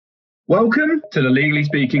Welcome to the Legally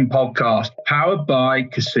Speaking podcast, powered by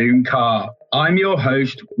Kassoon Car. I'm your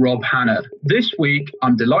host, Rob Hanna. This week,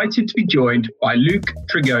 I'm delighted to be joined by Luke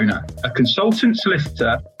Trigona, a consultant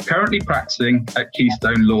solicitor currently practicing at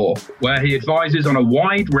Keystone Law, where he advises on a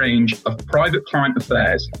wide range of private client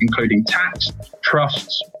affairs, including tax,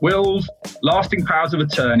 trusts, wills, lasting powers of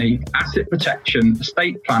attorney, asset protection,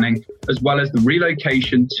 estate planning, as well as the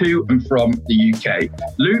relocation to and from the UK.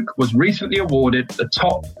 Luke was recently awarded the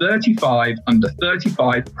top 35 under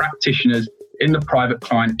 35 practitioners in the private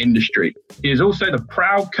client industry. He is also the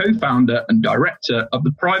proud co-founder and director of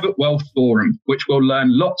the Private Wealth Forum, which we'll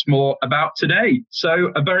learn lots more about today.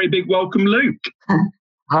 So a very big welcome, Luke.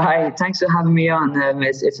 Hi, thanks for having me on.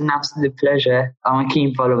 It's an absolute pleasure. I'm a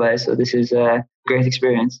keen follower, so this is a great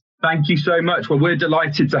experience. Thank you so much. Well, we're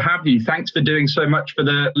delighted to have you. Thanks for doing so much for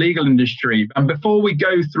the legal industry. And before we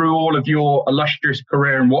go through all of your illustrious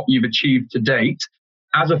career and what you've achieved to date,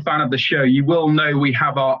 as a fan of the show, you will know we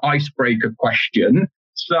have our icebreaker question.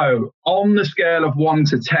 So on the scale of 1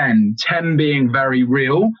 to 10, 10 being very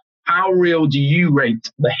real, how real do you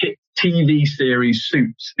rate the hit TV series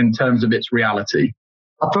Suits in terms of its reality?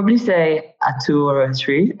 I'll probably say a 2 or a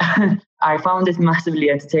 3. I found it massively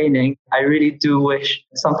entertaining. I really do wish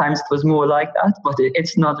sometimes it was more like that, but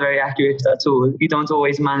it's not very accurate at all. You don't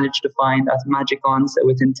always manage to find that magic answer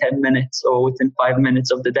within 10 minutes or within 5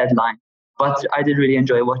 minutes of the deadline. But I did really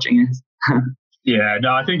enjoy watching it. Yeah,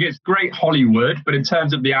 no, I think it's great Hollywood, but in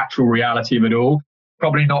terms of the actual reality of it all,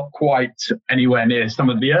 probably not quite anywhere near some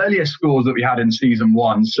of the earlier scores that we had in season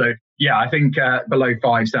 1. So yeah, I think below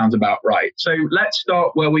 5 sounds about right. So let's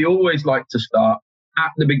start where we always like to start,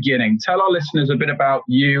 at the beginning. Tell our listeners a bit about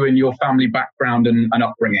you and your family background and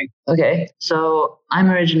upbringing. Okay, so I'm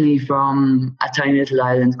originally from a tiny little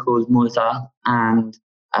island called Malta, and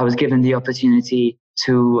I was given the opportunity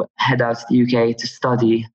to head out to the UK to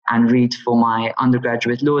study and read for my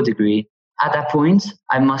undergraduate law degree. At that point,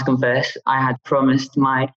 I must confess, I had promised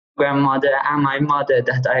my grandmother and my mother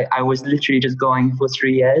that I was literally just going for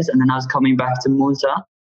 3 years and then I was coming back to Malta.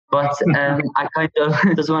 But I kind of,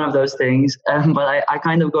 it was one of those things, but I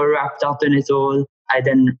kind of got wrapped up in it all. I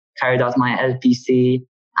then carried out my LPC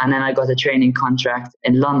and then I got a training contract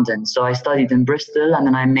in London. So I studied in Bristol and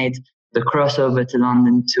then I made the crossover to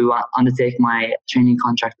London to undertake my training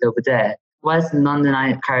contract over there. Whilst in London,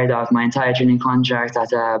 I carried out my entire training contract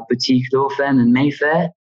at a boutique law firm in Mayfair,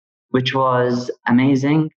 which was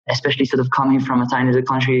amazing, especially sort of coming from a tiny little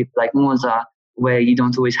country like Malta, where you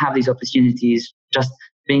don't always have these opportunities. Just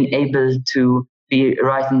being able to be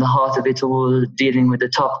right in the heart of it all, dealing with the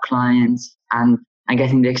top clients and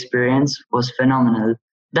getting the experience was phenomenal.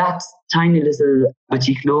 That tiny little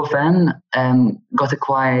boutique law firm got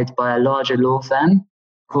acquired by a larger law firm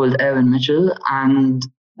called Irwin Mitchell, and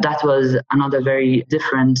that was another very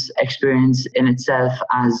different experience in itself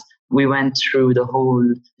as we went through the whole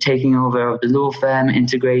taking over of the law firm,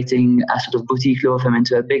 integrating a sort of boutique law firm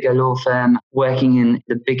into a bigger law firm, working in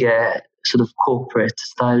the bigger sort of corporate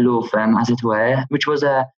style law firm, as it were, which was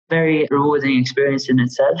a very rewarding experience in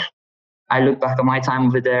itself. I look back on my time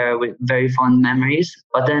over there with very fond memories.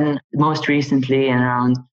 But then most recently, in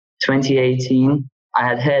around 2018, I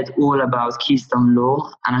had heard all about Keystone Law,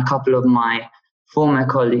 and a couple of my former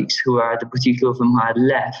colleagues who are at the boutique law firm who had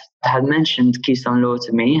left had mentioned Keystone Law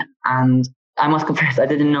to me. And I must confess, I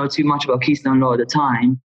didn't know too much about Keystone Law at the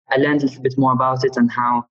time. I learned a little bit more about it and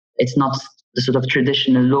how it's not the sort of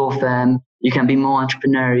traditional law firm. You can be more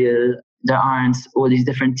entrepreneurial. There aren't all these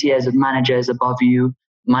different tiers of managers above you,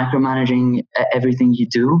 micromanaging everything you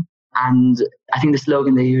do. And I think the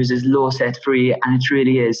slogan they use is law set free, and it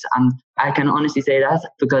really is. And I can honestly say that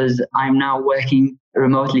because I'm now working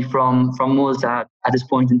remotely from Malta at this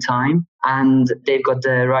point in time, and they've got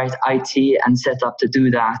the right IT and setup to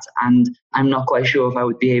do that. And I'm not quite sure if I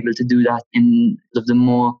would be able to do that in the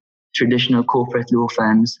more traditional corporate law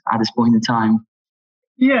firms at this point in time.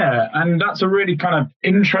 Yeah, and that's a really kind of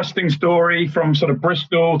interesting story from sort of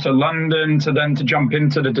Bristol to London to then to jump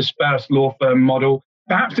into the dispersed law firm model.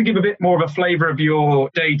 Perhaps to give a bit more of a flavour of your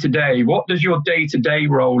day-to-day, what does your day-to-day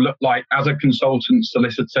role look like as a consultant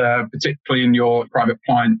solicitor, particularly in your private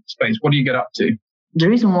client space? What do you get up to? The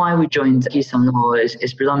reason why we joined Keystone Law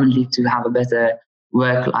is predominantly to have a better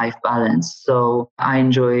work-life balance. So I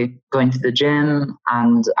enjoy going to the gym,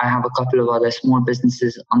 and I have a couple of other small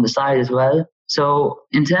businesses on the side as well. So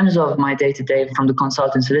in terms of my day-to-day from the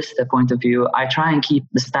consultant solicitor point of view, I try and keep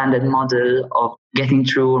the standard model of getting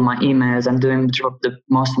through all my emails and doing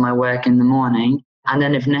most of my work in the morning. And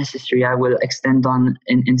then if necessary, I will extend on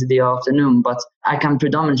into the afternoon. But I can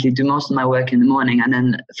predominantly do most of my work in the morning and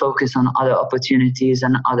then focus on other opportunities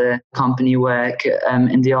and other company work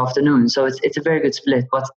in the afternoon. So it's a very good split.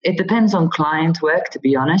 But it depends on client work, to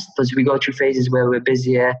be honest, because we go through phases where we're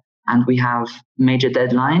busier and we have major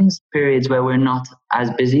deadlines, periods where we're not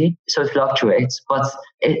as busy. So it fluctuates. But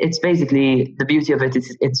it's basically, the beauty of it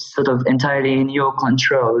is it's sort of entirely in your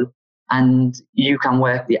control. And you can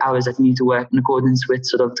work the hours that you need to work in accordance with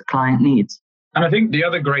sort of the client needs. And I think the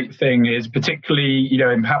other great thing is, particularly,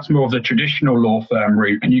 in perhaps more of the traditional law firm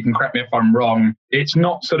route, and you can correct me if I'm wrong, it's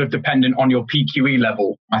not sort of dependent on your PQE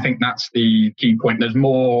level. I think that's the key point. There's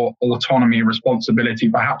more autonomy and responsibility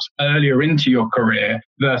perhaps earlier into your career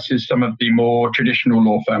versus some of the more traditional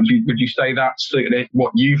law firms. Would you say that's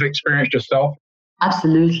what you've experienced yourself?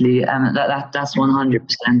 Absolutely. That's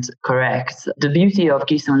 100% correct. The beauty of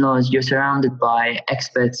Keystone Law is you're surrounded by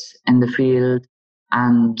experts in the field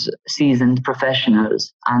and seasoned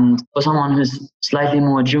professionals. And for someone who's slightly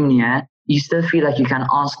more junior, you still feel like you can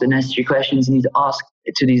ask the necessary questions you need to ask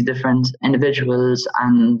to these different individuals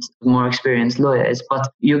and more experienced lawyers. But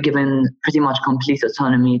you're given pretty much complete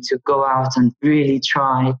autonomy to go out and really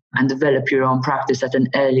try and develop your own practice at an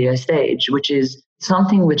earlier stage, which is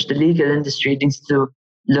something which the legal industry needs to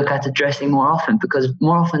look at addressing more often, because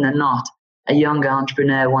more often than not, a younger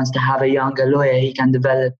entrepreneur wants to have a younger lawyer he can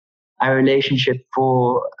develop a relationship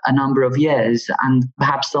for a number of years, and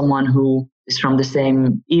perhaps someone who is from the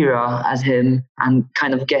same era as him and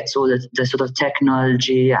kind of gets all the sort of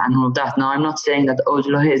technology and all of that. Now, I'm not saying that old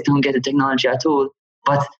lawyers don't get the technology at all,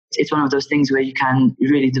 but it's one of those things where you can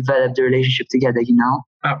really develop the relationship together,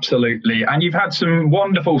 Absolutely. And you've had some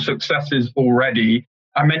wonderful successes already.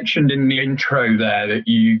 I mentioned in the intro there that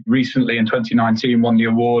you recently in 2019 won the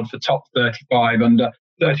award for top 35 under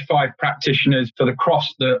 35 practitioners for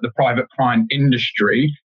across the private client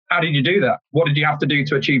industry. How did you do that? What did you have to do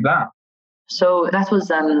to achieve that? So that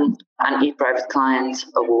was an ePrivate Client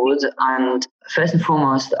Award. And first and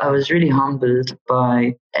foremost, I was really humbled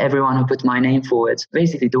by everyone who put my name forward.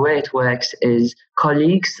 Basically, the way it works is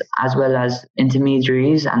colleagues as well as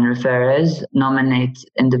intermediaries and referrers nominate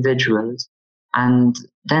individuals. And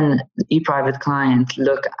then the ePrivate Client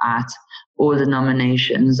look at all the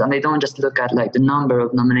nominations, and they don't just look at like the number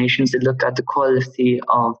of nominations, they look at the quality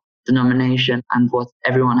of the nomination and what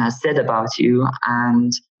everyone has said about you.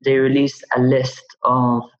 And they released a list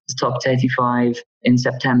of the top 35 in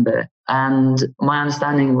September. And my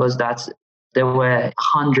understanding was that there were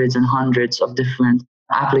hundreds and hundreds of different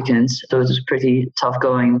applicants. So it was pretty tough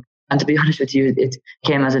going. And to be honest with you, it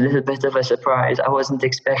came as a little bit of a surprise. I wasn't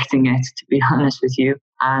expecting it, to be honest with you.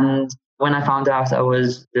 And when I found out, I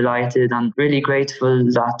was delighted and really grateful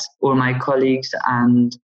that all my colleagues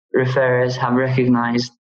and referrers have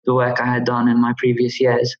recognized the work I had done in my previous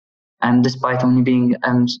years, despite only being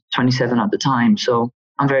 27 at the time. So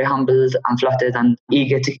I'm very humbled and flattered and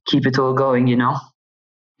eager to keep it all going,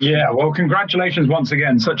 Yeah, well, congratulations once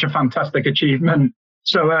again. Such a fantastic achievement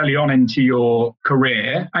so early on into your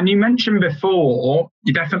career. And you mentioned before,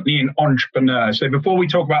 you're definitely an entrepreneur. So before we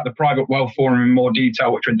talk about the Private Wealth Forum in more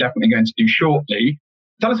detail, which we're definitely going to do shortly,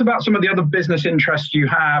 tell us about some of the other business interests you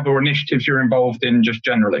have or initiatives you're involved in just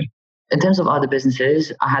generally. In terms of other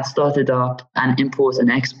businesses, I had started up an import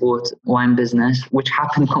and export wine business, which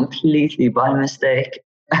happened completely by mistake.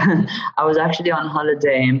 I was actually on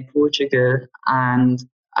holiday in Portugal and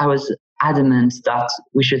I was adamant that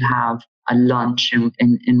we should have a lunch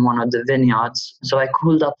in one of the vineyards. So I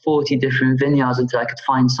called up 40 different vineyards until I could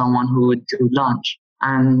find someone who would do lunch.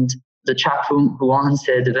 And the chap who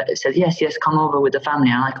answered said, yes, come over with the family.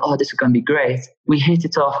 And I'm like, oh, this is going to be great. We hit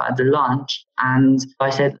it off at the lunch. And I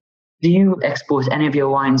said, do you export any of your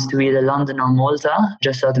wines to either London or Malta,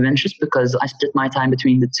 just out of interest? Because I split my time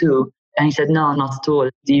between the two. And he said, no, not at all.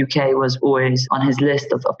 The UK was always on his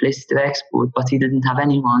list of places to export, but he didn't have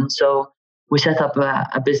anyone. So we set up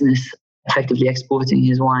a business effectively exporting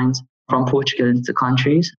his wines from Portugal into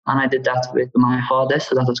countries. And I did that with my father.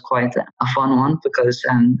 So that was quite a fun one because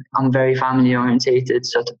I'm very family orientated.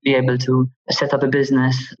 So to be able to set up a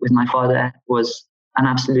business with my father was an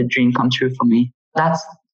absolute dream come true for me. That's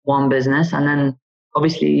one business. And then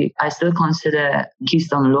obviously I still consider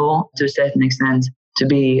Keystone Law to a certain extent to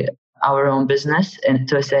be our own business, and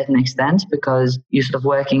to a certain extent, because you're sort of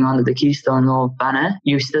working under the Keystone Law banner.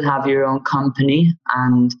 You still have your own company,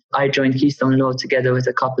 and I joined Keystone Law together with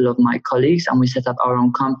a couple of my colleagues, and we set up our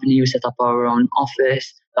own company. We set up our own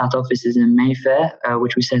office. That office is in Mayfair,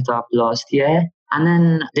 which we set up last year. And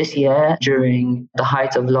then this year, during the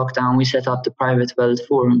height of lockdown, we set up the Private Wealth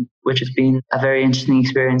Forum, which has been a very interesting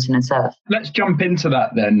experience in itself. Let's jump into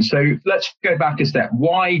that then. So let's go back a step.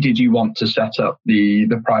 Why did you want to set up the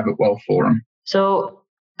Private Wealth Forum? So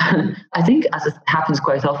I think, as it happens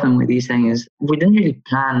quite often with these things, we didn't really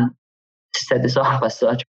plan to set this up as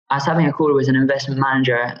such. I was having a call with an investment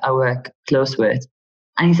manager I work close with,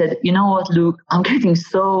 and he said, "You know what, Luke, I'm getting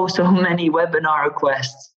so many webinar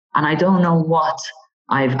requests, and I don't know what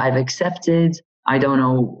I've accepted. I don't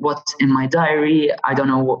know what's in my diary. I don't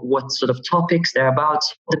know what sort of topics they're about."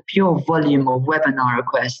 The pure volume of webinar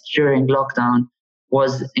requests during lockdown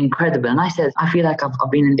was incredible. And I said, I feel like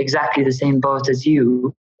I've been in exactly the same boat as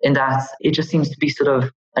you, in that it just seems to be sort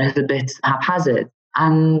of a little bit haphazard.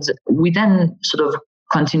 And we then sort of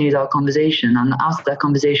continued our conversation. And after that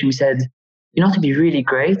conversation, we said, it'd be really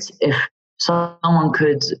great if there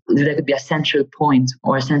could be a central point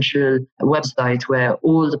or a central website where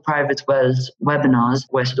all the private wealth webinars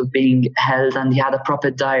were sort of being held, and you had a proper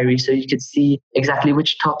diary so you could see exactly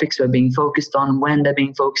which topics were being focused on, when they're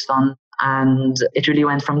being focused on. And it really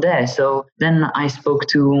went from there. So then I spoke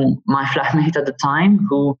to my flatmate at the time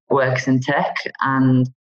who works in tech, and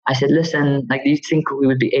I said, listen, do you think we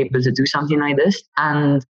would be able to do something like this?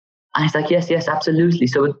 And I was like, yes, absolutely.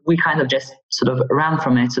 So we kind of just sort of ran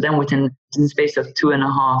from it. So then within the space of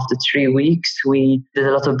 2.5 to 3 weeks, we did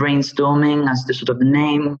a lot of brainstorming as to sort of the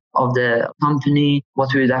name of the company,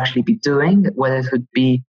 what we would actually be doing, whether it would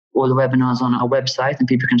be all the webinars on our website and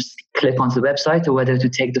people can just click onto the website, or whether to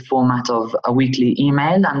take the format of a weekly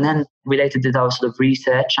email. And then we later did our sort of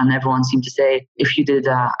research, and everyone seemed to say, if you did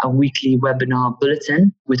a weekly webinar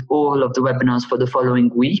bulletin with all of the webinars for the following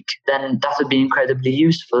week, then that would be incredibly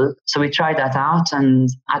useful. So we tried that out, and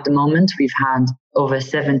at the moment we've had over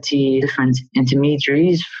 70 different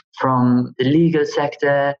intermediaries from the legal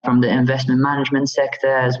sector, from the investment management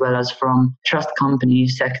sector, as well as from trust company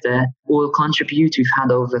sector, all contribute. We've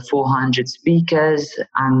had over 400 speakers,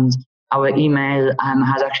 and our email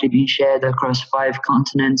has actually been shared across 5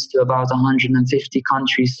 continents to about 150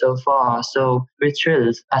 countries so far. So we're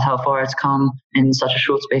thrilled at how far it's come in such a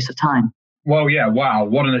short space of time. Well, yeah, wow.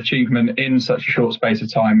 What an achievement in such a short space of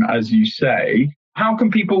time, as you say. How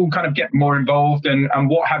can people kind of get more involved, and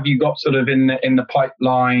what have you got sort of in the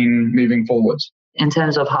pipeline moving forwards? In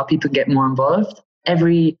terms of how people get more involved,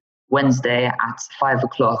 every Wednesday at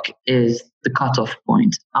 5:00 is the cutoff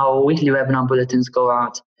point. Our weekly webinar bulletins go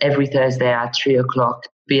out every Thursday at 3:00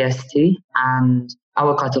 BST, and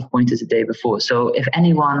our cutoff point is the day before. So if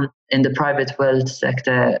anyone in the private wealth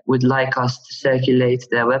sector would like us to circulate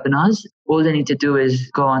their webinars, all they need to do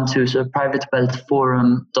is go on to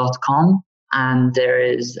privatewealthforum.com, and there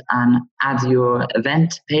is an add your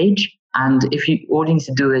event page. And all you need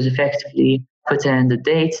to do is effectively put in the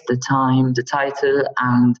date, the time, the title,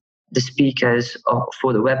 and the speakers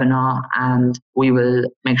for the webinar, and we will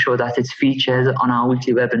make sure that it's featured on our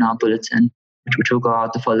weekly webinar bulletin, which will go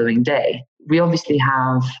out the following day. We obviously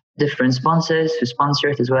have different sponsors who sponsor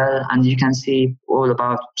it as well, and you can see all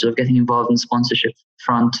about sort of getting involved in sponsorship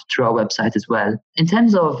front through our website as well. In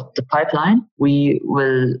terms of the pipeline, we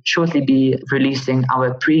will shortly be releasing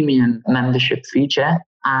our premium membership feature,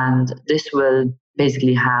 and this will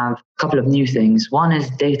basically have a couple of new things. One is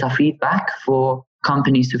data feedback for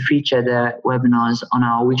companies to feature their webinars on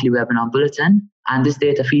our weekly webinar bulletin. And this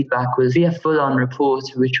data feedback will be a full-on report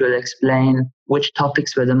which will explain which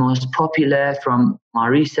topics were the most popular from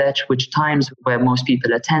our research, which times where most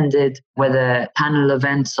people attended, whether panel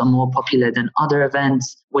events are more popular than other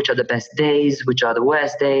events, which are the best days, which are the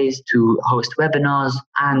worst days to host webinars.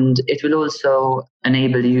 And it will also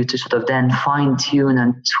enable you to sort of then fine-tune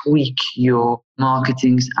and tweak your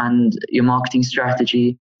marketing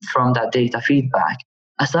strategy from that data feedback.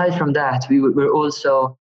 Aside from that, we're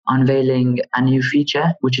also unveiling a new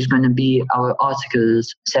feature, which is going to be our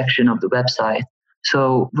articles section of the website.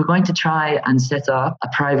 So we're going to try and set up a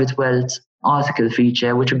private wealth article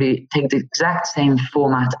feature, which will take the exact same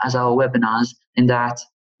format as our webinars, in that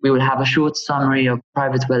we will have a short summary of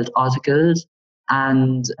private wealth articles,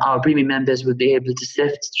 and our premium members will be able to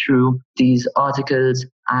sift through these articles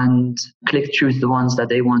and click through the ones that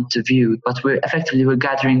they want to view. But we're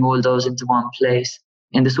gathering all those into one place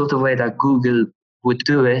in the sort of way that Google would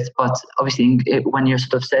do it. But obviously, when you're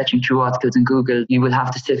sort of searching through articles in Google, you will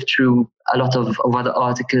have to sift through a lot of other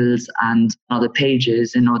articles and other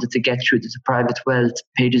pages in order to get through to the private wealth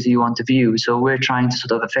pages you want to view. So we're trying to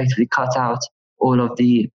sort of effectively cut out all of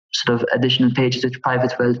the sort of additional pages which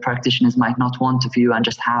private wealth practitioners might not want to view, and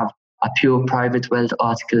just have a pure private wealth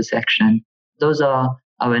article section. Those are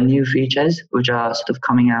our new features, which are sort of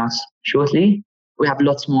coming out shortly. we have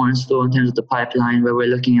lots more in store in terms of the pipeline, where we're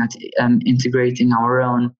looking at integrating our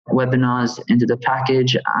own webinars into the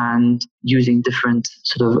package and using different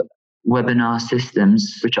sort of webinar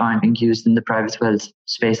systems which aren't being used in the private wealth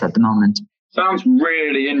space at the moment. Sounds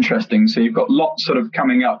really interesting. So you've got lots sort of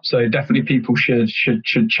coming up. So definitely people should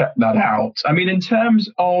check that out. I mean, in terms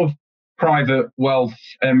of private wealth,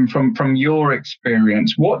 from your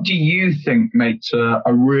experience, what do you think makes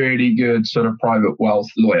a really good sort of private wealth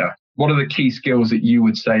lawyer? What are the key skills that you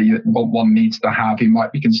would say one needs to have who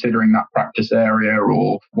might be considering that practice area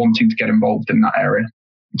or wanting to get involved in that area?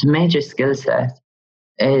 The major skill set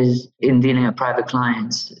is in dealing with private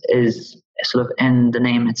clients is sort of in the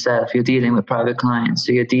name itself. You're dealing with private clients.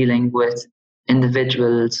 So you're dealing with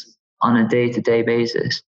individuals on a day-to-day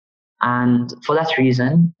basis. And for that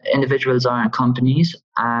reason, individuals aren't companies,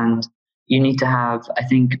 and you need to have, I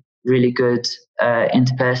think, really good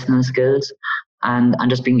interpersonal skills and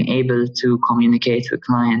just being able to communicate with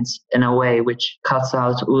clients in a way which cuts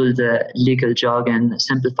out all the legal jargon,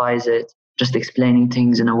 simplifies it, just explaining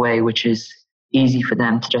things in a way which is easy for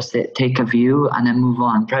them to just take a view and then move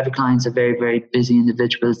on. Private clients are very, very busy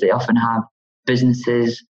individuals. They often have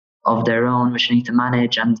businesses of their own which they need to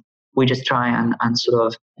manage, and we just try and sort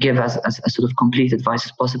of give as sort of complete advice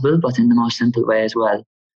as possible, but in the most simple way as well.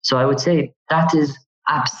 So I would say that is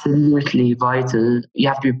absolutely vital. You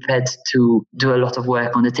have to be prepared to do a lot of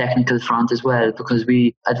work on the technical front as well, because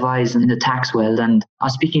we advise in the tax world. And I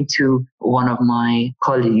was speaking to one of my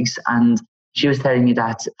colleagues, and she was telling me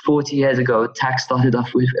that 40 years ago, tax started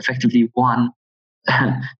off with effectively one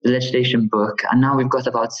the legislation book, and now we've got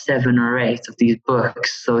about 7 or 8 of these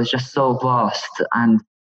books. So it's just so vast, and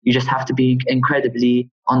you just have to be incredibly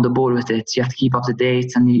on the board with it. You have to keep up to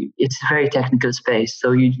date, and it's a very technical space.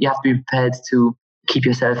 So you have to be prepared to keep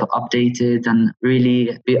yourself updated and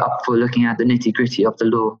really be up for looking at the nitty-gritty of the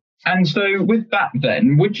law. And so with that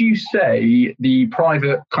then, would you say the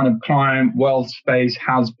private kind of client wealth space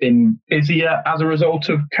has been busier as a result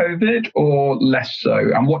of COVID or less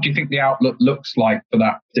so? And what do you think the outlook looks like for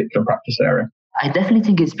that particular practice area? I definitely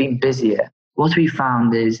think it's been busier. What we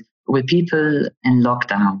found is with people in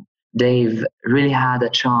lockdown, they've really had a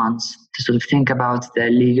chance to sort of think about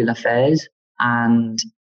their legal affairs and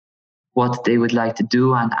what they would like to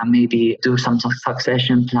do, and maybe do some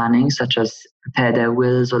succession planning, such as prepare their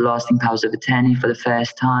wills or lasting powers of attorney for the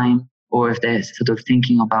first time, or if they're sort of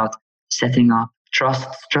thinking about setting up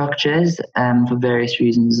trust structures for various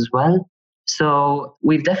reasons as well. So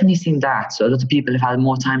we've definitely seen that. So a lot of people have had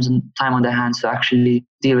more time on their hands to actually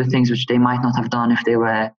deal with things which they might not have done if they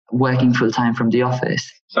were working full time from the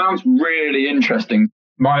office. Sounds really interesting.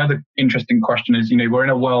 My other interesting question is, we're in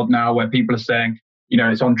a world now where people are saying,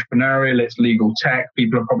 it's entrepreneurial, it's legal tech.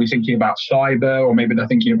 People are probably thinking about cyber, or maybe they're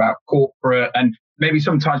thinking about corporate. And maybe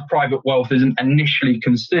sometimes private wealth isn't initially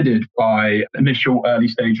considered by initial early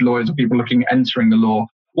stage lawyers or people looking at entering the law.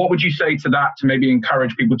 What would you say to that to maybe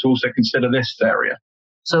encourage people to also consider this area?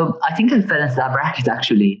 So I think I fell into that bracket,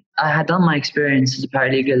 actually. I had done my experience as a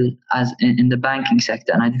paralegal in the banking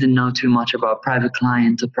sector, and I didn't know too much about private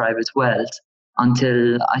client or private wealth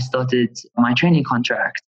until I started my training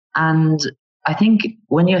contract. And I think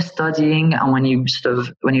when you're studying and when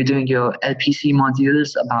you're doing your LPC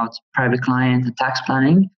modules about private client and tax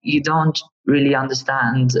planning, you don't really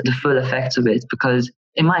understand the full effects of it, because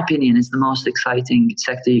in my opinion, it's the most exciting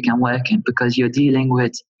sector you can work in, because you're dealing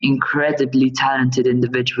with incredibly talented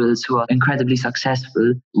individuals who are incredibly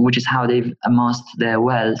successful, which is how they've amassed their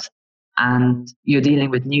wealth. And you're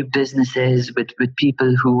dealing with new businesses, with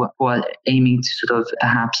people who are aiming to sort of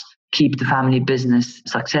perhaps keep the family business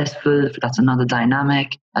successful. That's another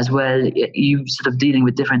dynamic as well. You sort of dealing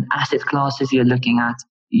with different asset classes. You're looking at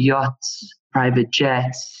yachts, private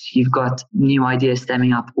jets. You've got new ideas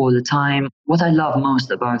stemming up all the time. What I love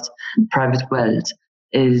most about private wealth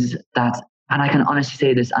is that, and I can honestly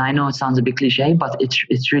say this, and I know it sounds a bit cliche, but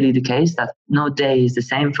it's really the case, that no day is the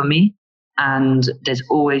same for me. And there's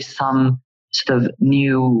always some sort of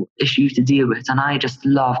new issues to deal with. And I just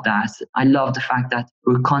love that. I love the fact that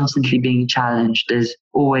we're constantly being challenged. There's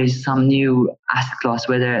always some new asset class,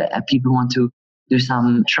 whether people want to do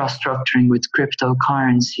some trust structuring with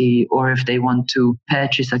cryptocurrency, or if they want to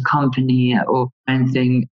purchase a company or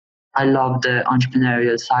anything. I love the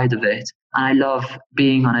entrepreneurial side of it. And I love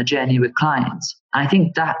being on a journey with clients. And I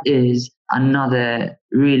think that is another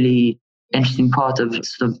really interesting part of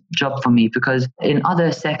sort of job for me, because in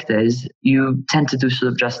other sectors, you tend to do sort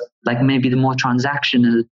of just like maybe the more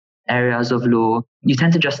transactional areas of law. You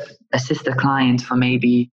tend to just assist a client for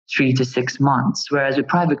maybe 3 to 6 months. Whereas with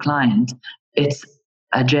private client, it's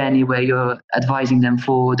a journey where you're advising them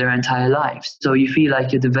for their entire lives. So you feel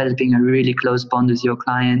like you're developing a really close bond with your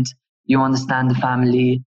client. You understand the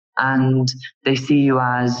family, and they see you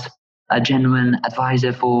as a genuine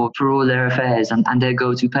advisor for all their affairs and their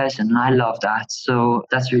go-to person. And I love that. So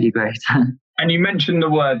that's really great. And you mentioned the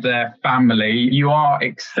word there, family. You are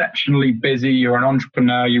exceptionally busy. You're an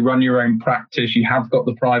entrepreneur. You run your own practice. You have got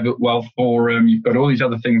the Private Wealth Forum. You've got all these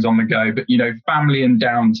other things on the go. But, family and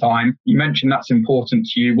downtime, you mentioned that's important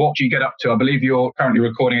to you. What do you get up to? I believe you're currently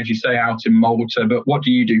recording, as you say, out in Malta. But what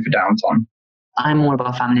do you do for downtime? I'm more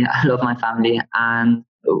about family. I love my family, and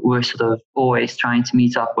we're sort of always trying to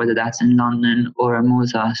meet up, whether that's in London or in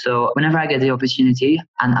Malta. So whenever I get the opportunity,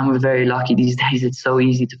 and I'm very lucky these days, it's so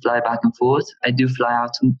easy to fly back and forth. I do fly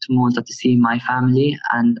out to Malta to see my family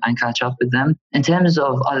and catch up with them. In terms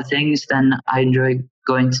of other things, then I enjoy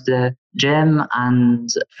going to the gym, and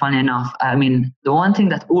funny enough, the one thing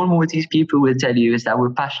that all Maltese people will tell you is that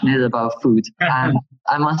we're passionate about food. And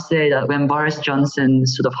I must say that when Boris Johnson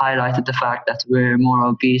sort of highlighted the fact that we're more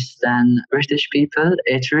obese than British people,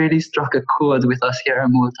 it really struck a chord with us here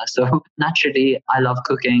in Malta. So naturally, I love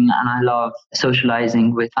cooking and I love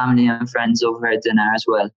socializing with family and friends over at dinner as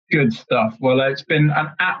well. Good stuff. Well, it's been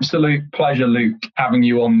an absolute pleasure, Luke, having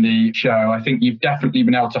you on the show. I think you've definitely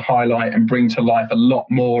been able to highlight and bring to life a lot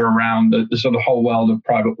more around the sort of whole world of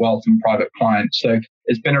private wealth and private clients. So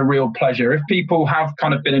it's been a real pleasure. If people have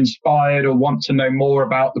kind of been inspired or want to know more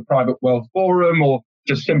about the Private Wealth Forum, or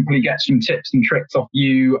just simply get some tips and tricks off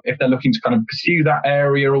you, if they're looking to kind of pursue that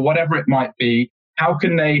area or whatever it might be, how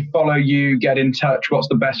can they follow you, get in touch? What's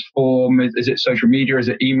the best form? Is it social media? Is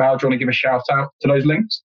it email? Do you want to give a shout out to those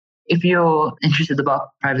links? If you're interested about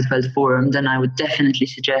Private Wealth Forum, then I would definitely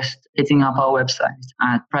suggest hitting up our website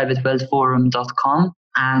at privatewealthforum.com.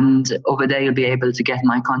 And over there, you'll be able to get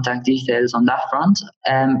my contact details on that front.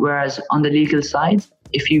 Whereas on the legal side,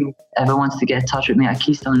 if you ever want to get in touch with me at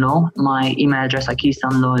Keystone Law, my email address at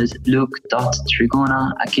Keystone Law is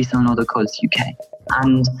luke.trigona@keystonelaw.co.uk.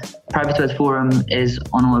 And Private Wealth Forum is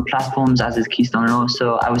on all platforms, as is Keystone Law.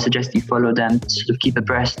 So I would suggest you follow them to sort of keep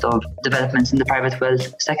abreast of developments in the private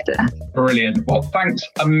wealth sector. Brilliant. Well, thanks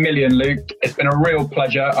a million, Luke. It's been a real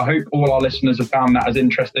pleasure. I hope all our listeners have found that as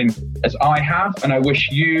interesting as I have. And I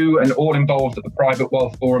wish you and all involved at the Private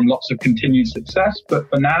Wealth Forum lots of continued success. But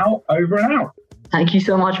for now, over and out. Thank you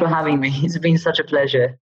so much for having me. It's been such a pleasure.